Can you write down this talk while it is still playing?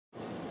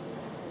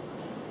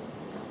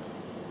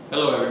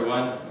Hello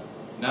everyone.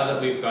 Now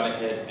that we've gone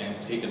ahead and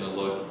taken a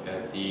look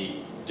at the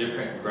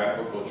different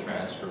graphical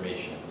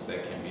transformations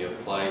that can be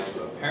applied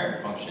to a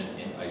parent function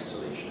in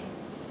isolation,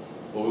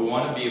 what we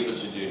want to be able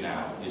to do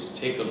now is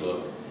take a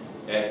look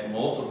at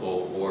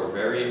multiple or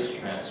various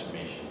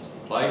transformations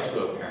applied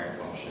to a parent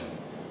function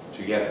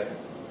together.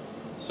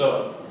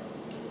 So,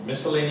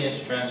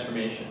 miscellaneous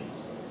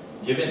transformations.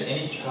 Given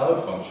any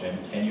child function,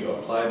 can you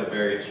apply the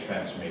various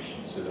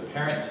transformations to the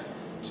parent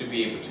to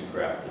be able to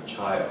graph the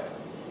child?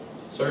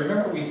 So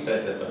remember we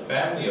said that the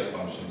family of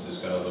functions is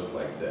going to look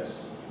like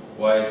this.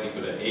 Y is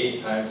equal to a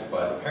times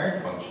by the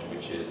parent function,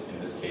 which is, in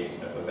this case,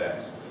 f of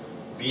x.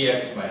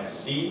 bx minus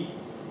c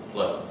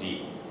plus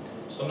d.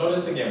 So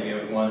notice again, we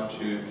have 1,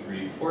 2,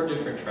 3, 4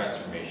 different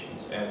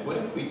transformations. And what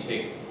if we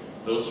take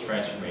those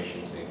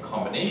transformations in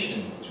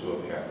combination to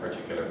a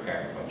particular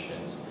parent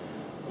functions?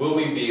 Will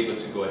we be able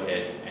to go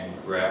ahead and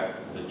graph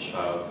the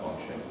child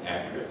function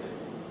accurately?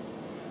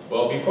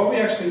 Well, before we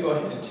actually go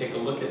ahead and take a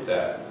look at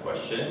that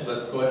question,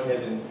 let's go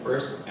ahead and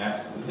first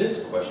ask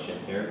this question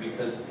here,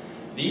 because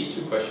these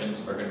two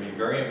questions are going to be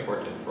very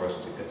important for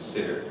us to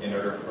consider in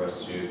order for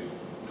us to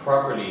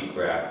properly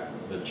graph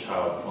the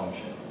child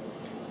function.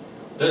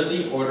 Does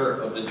the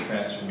order of the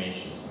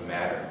transformations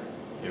matter?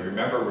 Okay,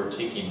 remember, we're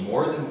taking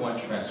more than one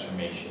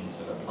transformations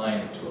and applying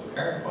it to a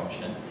parent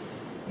function.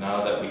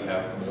 Now that we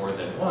have more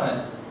than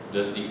one,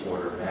 does the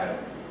order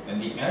matter? And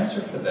the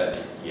answer for that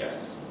is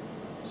yes.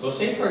 So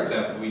say, for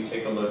example, we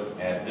take a look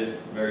at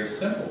this very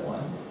simple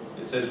one.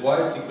 It says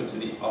y is equal to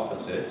the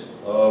opposite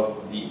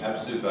of the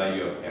absolute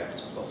value of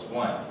x plus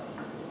 1.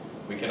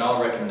 We can all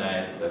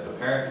recognize that the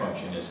parent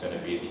function is going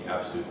to be the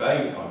absolute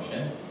value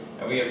function,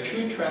 and we have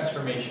two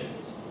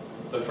transformations.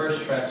 The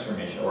first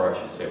transformation, or I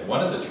should say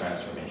one of the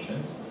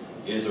transformations,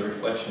 is a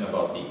reflection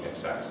about the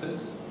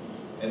x-axis,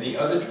 and the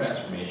other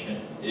transformation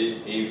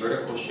is a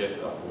vertical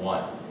shift up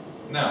 1.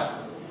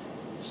 Now,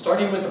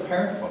 starting with the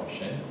parent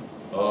function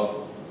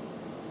of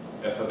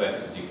f of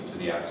x is equal to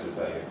the absolute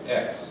value of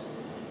x.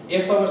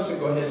 If I was to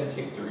go ahead and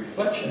take the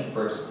reflection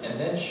first and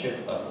then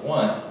shift up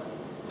 1,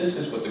 this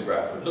is what the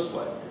graph would look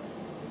like.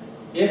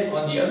 If,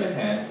 on the other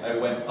hand, I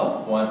went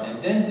up 1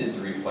 and then did the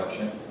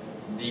reflection,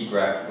 the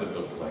graph would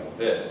look like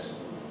this.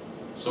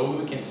 So what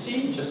we can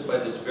see just by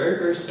this very,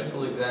 very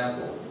simple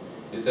example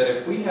is that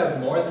if we have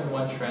more than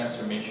one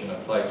transformation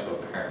applied to a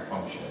parent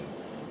function,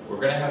 we're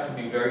going to have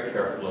to be very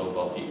careful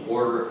about the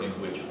order in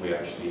which we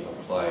actually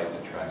apply the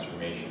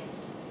transformations.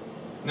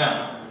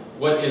 Now,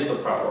 what is the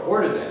proper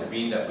order then,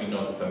 being that we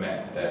know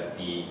that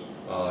the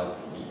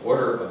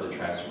order of the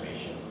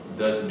transformations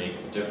does make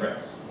a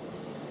difference?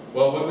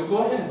 Well, when we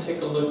go ahead and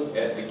take a look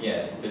at,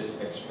 again, this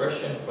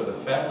expression for the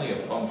family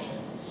of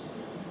functions,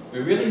 we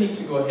really need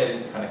to go ahead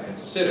and kind of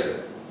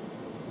consider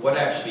what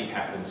actually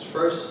happens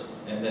first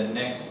and then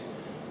next,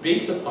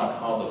 based upon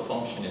how the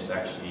function is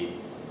actually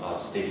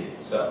stated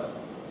itself.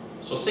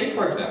 So say,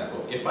 for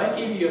example, if I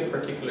gave you a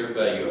particular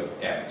value of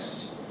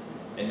x,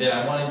 and then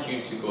I wanted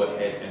you to go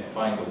ahead and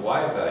find the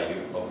y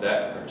value of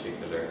that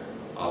particular,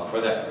 for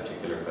that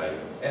particular value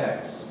of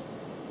x,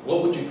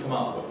 what would you come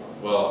up with?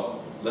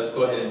 Well, let's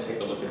go ahead and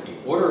take a look at the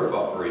order of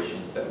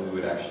operations that we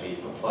would actually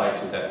apply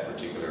to that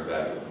particular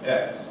value of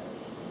x.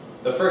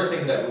 The first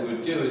thing that we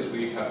would do is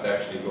we'd have to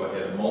actually go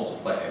ahead and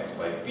multiply x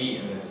by b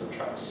and then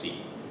subtract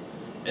c.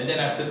 And then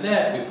after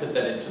that, we put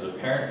that into the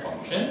parent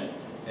function,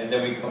 and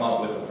then we come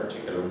out with a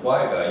particular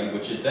y value,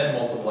 which is then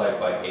multiplied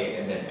by a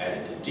and then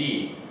added to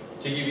d,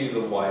 to give you the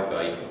y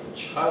value of the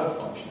child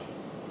function.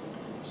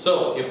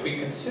 So if we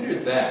consider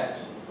that,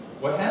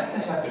 what has to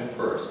happen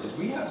first is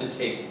we have to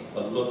take a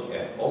look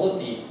at all of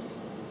the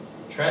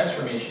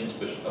transformations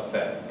which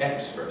affect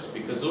x first,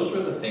 because those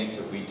were the things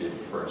that we did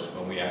first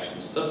when we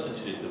actually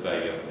substituted the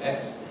value of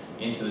x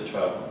into the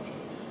child function.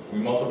 We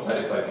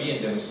multiplied it by b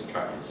and then we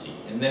subtracted c.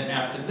 And then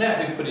after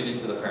that we put it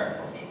into the parent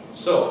function.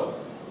 So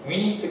we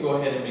need to go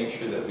ahead and make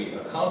sure that we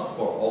account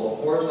for all the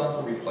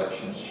horizontal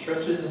reflections,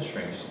 stretches and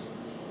shrinks,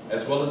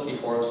 as well as the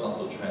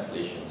horizontal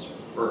translations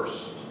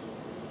first.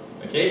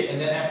 Okay, and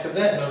then after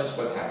that, notice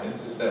what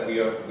happens is that we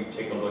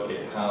take a look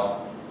at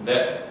how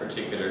that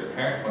particular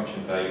parent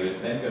function value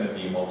is then going to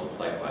be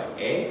multiplied by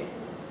a,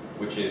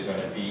 which is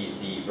going to be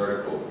the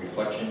vertical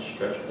reflection,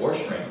 stretch, or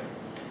shrink.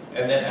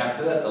 And then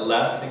after that, the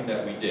last thing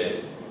that we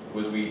did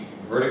was we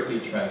vertically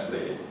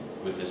translated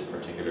with this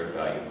particular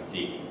value of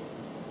d.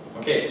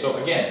 Okay,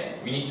 so again,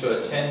 we need to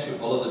attend to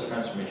all of the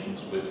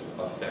transformations which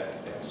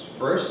affect x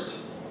first,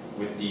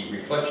 with the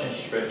reflection,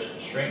 stretch,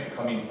 shrink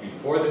coming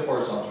before the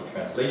horizontal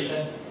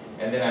translation,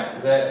 and then after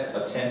that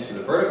attend to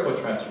the vertical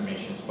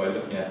transformations by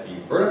looking at the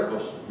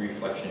vertical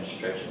reflection,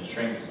 stretch, and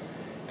shrinks,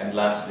 and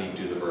lastly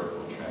do the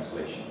vertical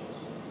translations.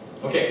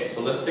 Okay,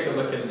 so let's take a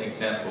look at an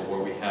example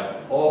where we have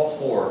all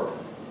four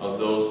of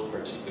those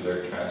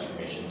particular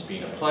transformations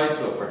being applied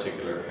to a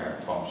particular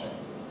parent function.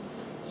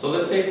 So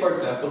let's say, for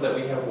example, that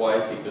we have y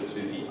is equal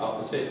to the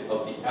opposite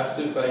of the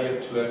absolute value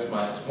of 2x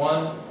minus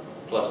 1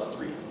 plus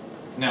 3.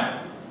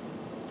 Now,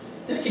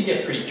 this can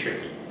get pretty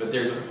tricky, but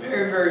there's a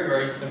very, very,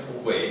 very simple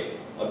way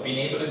of being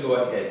able to go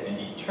ahead and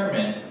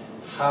determine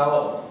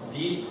how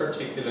these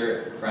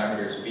particular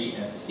parameters b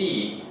and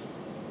c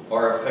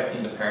are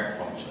affecting the parent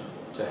function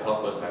to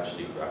help us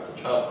actually graph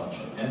the child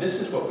function. And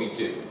this is what we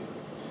do.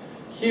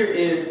 Here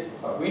is,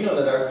 we know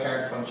that our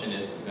parent function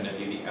is going to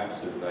be the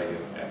absolute value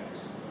of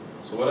x.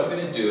 So what I'm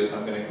going to do is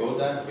I'm going to go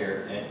down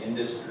here, and in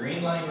this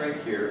green line right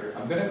here,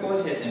 I'm going to go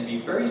ahead and be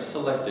very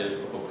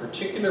selective of a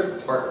particular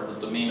part of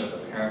the domain of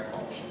the parent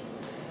function.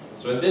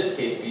 So in this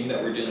case, being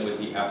that we're dealing with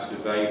the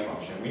absolute value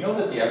function, we know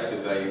that the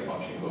absolute value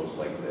function goes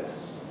like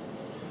this.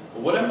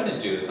 But what I'm going to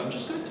do is I'm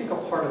just going to take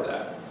a part of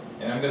that,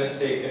 and I'm going to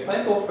say if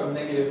I go from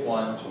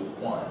 -1 to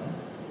 1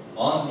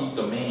 on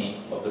the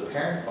domain of the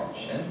parent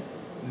function,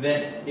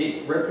 then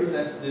it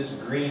represents this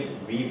green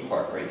v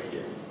part right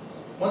here.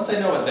 Once I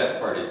know what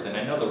that part is, then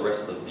I know the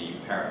rest of the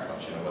parent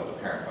function and what the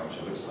parent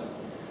function looks like.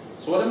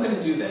 So what I'm going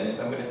to do then is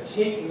I'm going to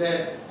take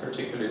that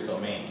particular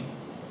domain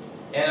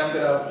and I'm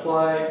going to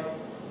apply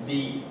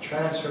the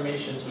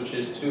transformations, which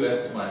is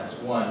 2x minus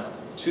 1,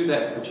 to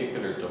that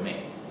particular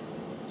domain.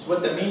 So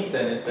what that means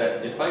then is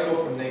that if I go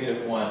from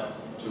 -1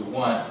 to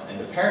 1 and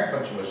the parent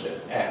function was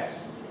just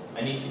x,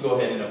 I need to go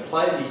ahead and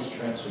apply these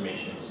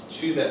transformations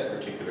to that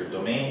particular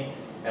domain.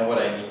 And what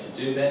I need to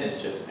do then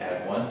is just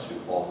add 1 to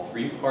all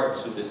 3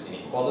 parts of this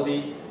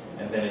inequality,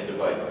 and then I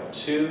divide by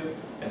 2.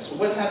 And so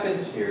what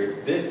happens here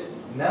is this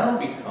now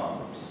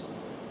becomes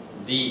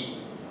the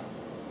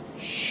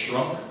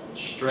shrunk,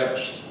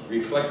 stretched,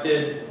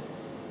 reflected,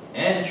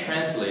 and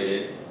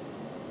translated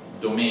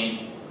domain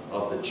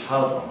of the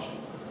child function.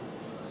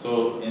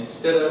 So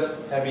instead of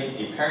having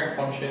a parent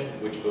function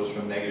which goes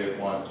from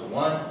 -1 to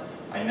 1,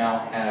 I now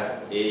have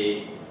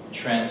a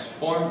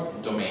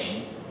transformed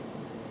domain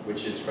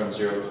which is from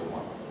 0 to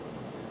 1.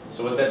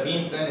 So what that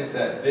means then is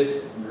that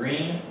this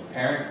green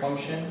parent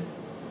function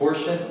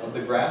portion of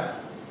the graph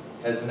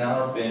has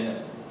now been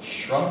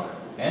shrunk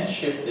and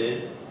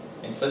shifted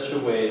in such a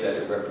way that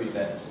it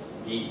represents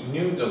the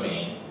new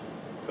domain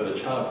for the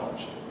child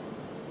function.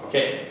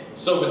 Okay,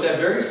 so with that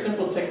very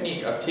simple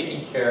technique, I've taken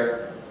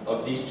care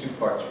of these 2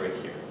 parts right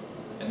here.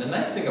 And the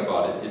nice thing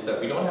about it is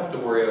that we don't have to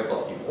worry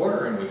about the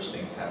order in which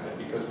things happen,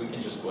 because we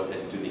can just go ahead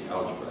and do the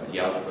algebra. The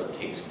algebra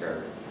takes care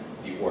of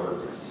the order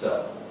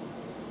itself.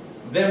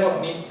 Then what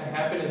needs to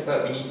happen is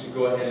that we need to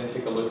go ahead and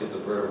take a look at the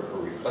vertical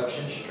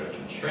reflection, stretch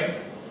and shrink,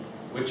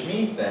 which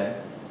means then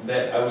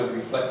that I would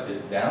reflect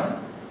this down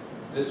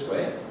this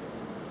way,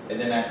 and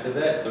then after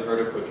that the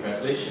vertical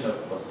translation of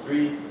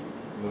 +3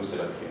 moves it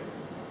up here.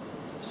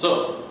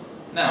 So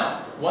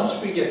now once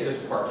we get this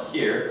part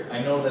here, I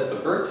know that the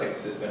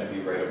vertex is going to be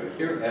right over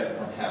here at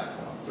 1/2,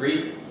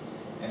 3.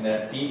 And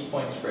that these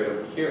points right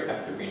over here,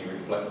 after being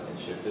reflected and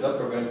shifted up,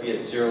 are going to be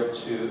at 0,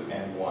 2,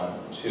 and 1,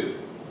 2.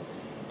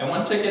 And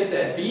once I get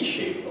that V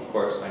shape, of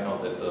course, I know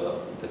that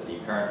the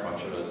parent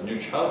function or the new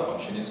child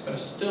function is going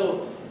to still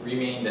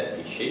remain that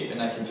V shape, and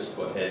I can just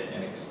go ahead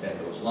and extend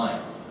those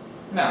lines.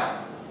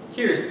 Now,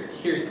 here's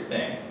the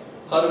thing.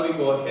 How do we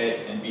go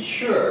ahead and be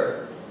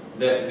sure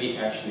that we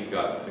actually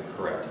got the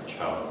correct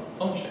child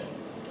function?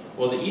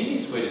 Well, the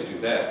easiest way to do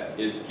that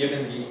is, given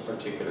these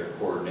particular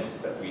coordinates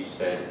that we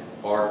said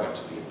are going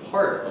to be a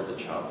part of the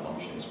child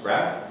function's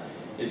graph,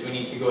 is we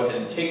need to go ahead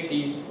and take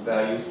these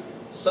values,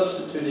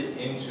 substitute it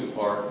into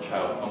our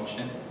child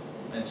function,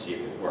 and see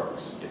if it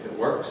works. If it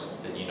works,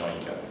 then you know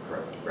you got the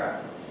correct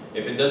graph.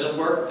 If it doesn't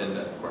work, then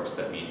of course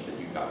that means that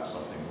you got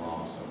something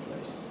wrong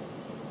someplace.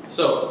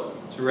 So,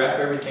 to wrap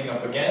everything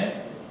up again,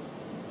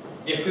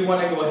 if we want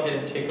to go ahead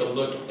and take a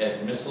look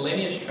at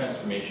miscellaneous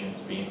transformations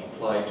being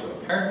applied to a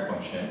parent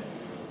function,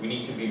 we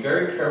need to be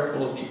very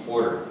careful of the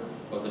order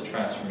of the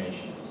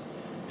transformations.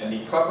 And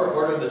the proper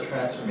order of the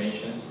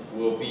transformations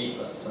will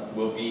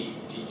be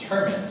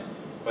determined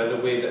by the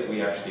way that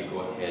we actually go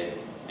ahead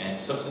and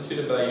substitute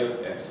a value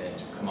of x in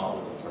to come out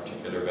with a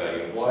particular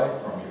value of y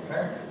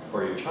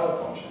for your child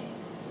function.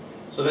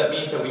 So that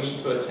means that we need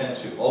to attend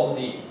to all of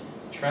the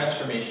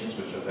transformations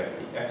which affect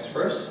the x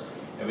first,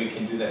 and we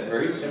can do that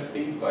very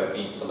simply by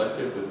being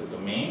selective with the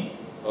domain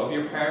of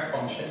your parent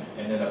function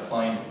and then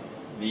applying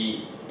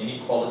the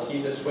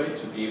inequality this way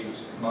to be able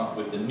to come up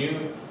with the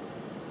new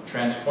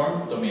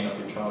transformed domain of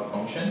your child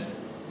function.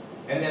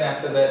 And then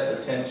after that,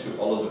 attend to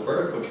all of the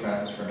vertical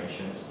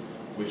transformations,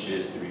 which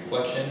is the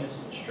reflections,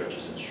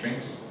 stretches and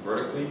shrinks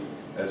vertically,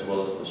 as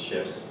well as the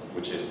shifts,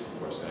 which is of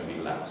course going to be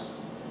last.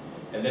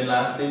 And then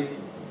lastly,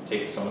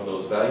 take some of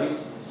those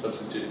values,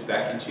 substitute it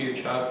back into your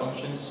child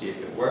function, see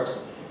if it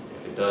works.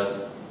 If it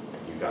does,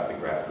 you got the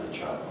graph of the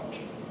child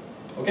function.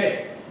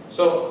 Okay,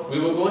 so we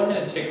will go ahead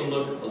and take a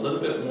look a little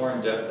bit more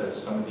in depth at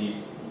some of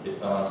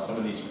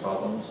these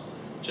problems,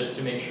 just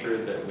to make sure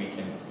that we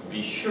can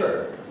be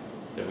sure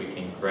that we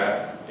can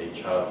graph a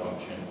child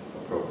function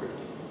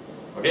appropriately.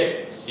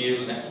 Okay, see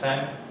you next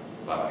time.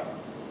 Bye-bye.